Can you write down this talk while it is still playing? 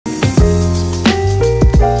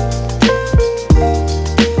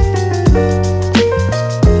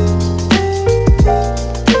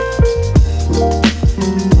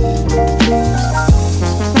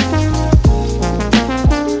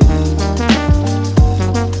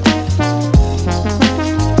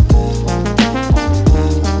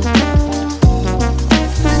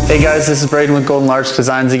Hey guys, this is Braden with Golden Larch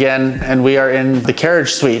Designs again, and we are in the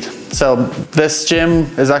carriage suite. So this gym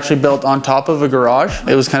is actually built on top of a garage.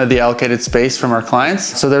 It was kind of the allocated space from our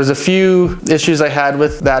clients. So there's a few issues I had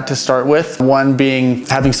with that to start with. One being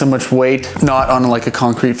having so much weight not on like a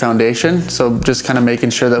concrete foundation. So just kind of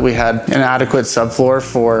making sure that we had an adequate subfloor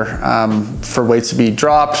for weights to be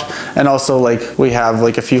dropped. And also like we have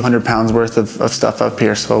like a few £100 worth of stuff up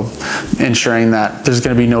here. So ensuring that there's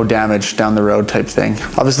going to be no damage down the road type thing.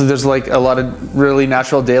 Obviously there's like a lot of really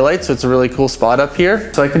natural daylight. So it's a really cool spot up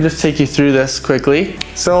here. So I can just take you through this quickly.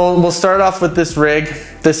 So we'll start off with this rig.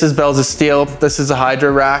 This is bells of steel. This is a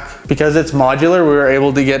Hydra rack. Because it's modular, we were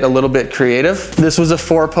able to get a little bit creative. This was a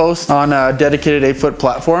 4-post on a dedicated 8-foot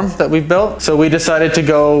platform that we built. So we decided to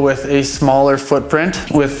go with a smaller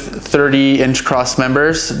footprint with 30-inch cross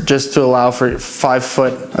members, just to allow for 5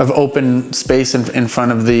 foot of open space in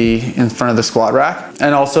front of the squat rack,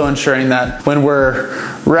 and also ensuring that when we're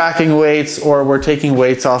racking weights or we're taking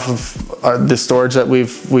weights off of the storage that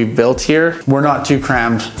we've built here, we're not too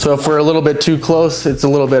crammed. So if we're a little bit too close, it's a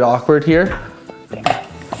little bit awkward here.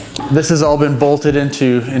 This has all been bolted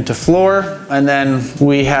into floor, and then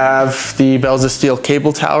we have the bells of steel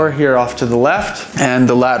cable tower here off to the left, and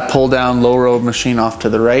the lat pull down low road machine off to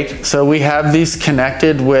the right. So we have these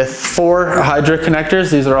connected with 4 Hydra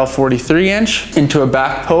connectors. These are all 43-inch into a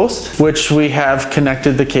back post, which we have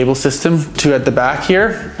connected the cable system to at the back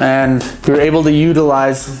here. And we were able to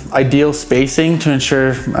utilize ideal spacing to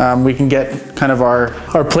ensure we can get kind of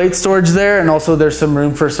our plate storage there, and also there's some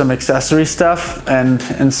room for some accessory stuff. And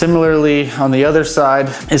similarly on the other side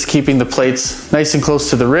is keeping the plates nice and close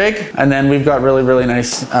to the rig. And then we've got really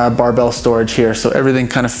nice barbell storage here. So everything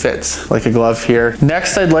kind of fits like a glove here.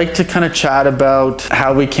 Next, I'd like to kind of chat about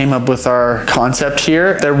how we came up with our concept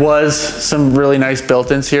here. There was some really nice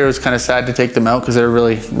built-ins here. It was kind of sad to take them out because they're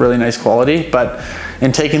really nice quality. But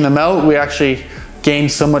in taking them out, we actually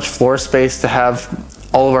gained so much floor space to have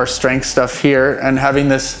all of our strength stuff here. And having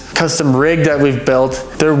this custom rig that we've built,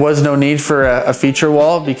 there was no need for a feature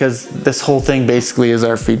wall, because this whole thing basically is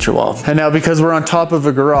our feature wall. And now because we're on top of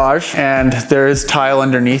a garage and there is tile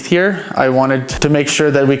underneath here, I wanted to make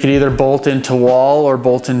sure that we could either bolt into wall or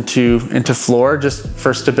bolt into floor, just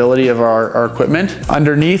for stability of our equipment.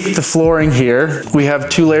 Underneath the flooring here, we have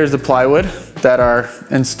 2 layers of plywood that are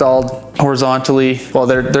installed horizontally. Well,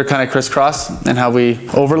 they're kind of crisscross in how we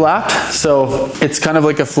overlap. So it's kind of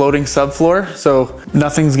like a floating subfloor. So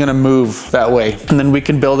nothing's gonna move that way. And then we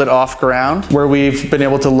can build it off ground, where we've been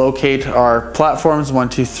able to locate our platforms, 1,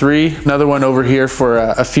 2, 3. Another one over here for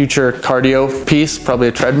a future cardio piece, probably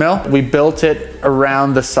a treadmill. We built it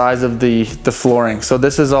around the size of the flooring. So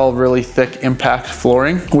this is all really thick impact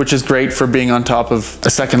flooring, which is great for being on top of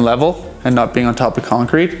a second level and not being on top of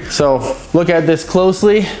concrete. So look at this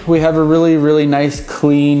closely. We have a really nice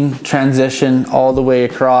clean transition all the way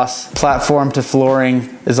across. Platform to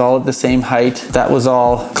flooring is all at the same height. That was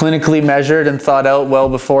all clinically measured and thought out well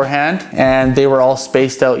beforehand, and they were all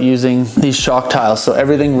spaced out using these shock tiles. So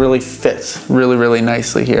everything really fits really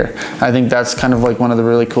nicely here. I think that's kind of like one of the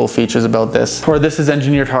really cool features about this. Or this is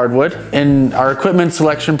engineered hardwood. In our equipment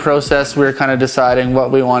selection process, we were kind of deciding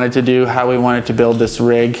what we wanted to do, how we wanted to build this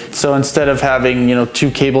rig. So instead of having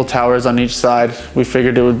 2 cable towers on each side, we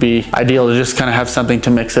figured it would be ideal to just kind of have something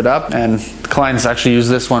to mix it up, and clients actually use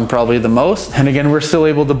this one probably the most. And again, we're still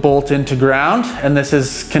able to bolt into ground, and this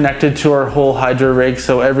is connected to our whole Hydra rig,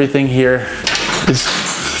 so everything here is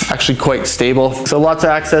actually quite stable. So lots of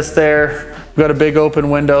access there. We've got a big open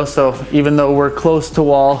window, so even though we're close to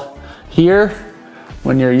wall here,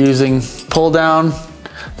 when you're using pull down,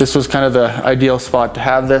 this was kind of the ideal spot to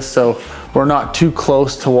have this. So we're not too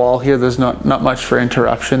close to wall here. There's not much for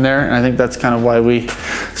interruption there. And I think that's kind of why we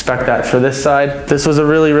spec that for this side. This was a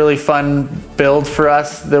really fun build for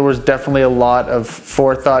us. There was definitely a lot of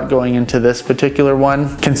forethought going into this particular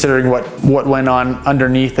one, considering what went on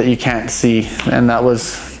underneath that you can't see. And that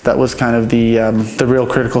was kind of the real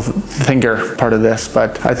critical thinker part of this.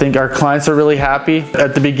 But I think our clients are really happy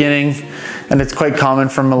at the beginning, and it's quite common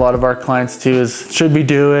from a lot of our clients too, is should we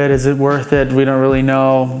do it? Is it worth it? We don't really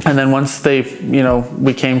know. And then once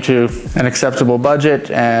we came to an acceptable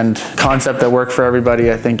budget and concept that worked for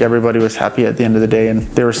everybody, I think everybody was happy at the end of the day, and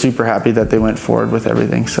they were super happy that they went forward with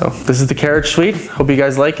everything. So this is the carriage suite. Hope you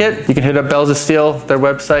guys like it. You can hit up Bells of Steel, their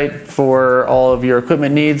website, for all of your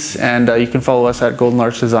equipment needs, and you can follow us at Golden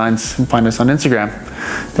Larch Designs and find us on Instagram.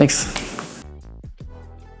 Thanks.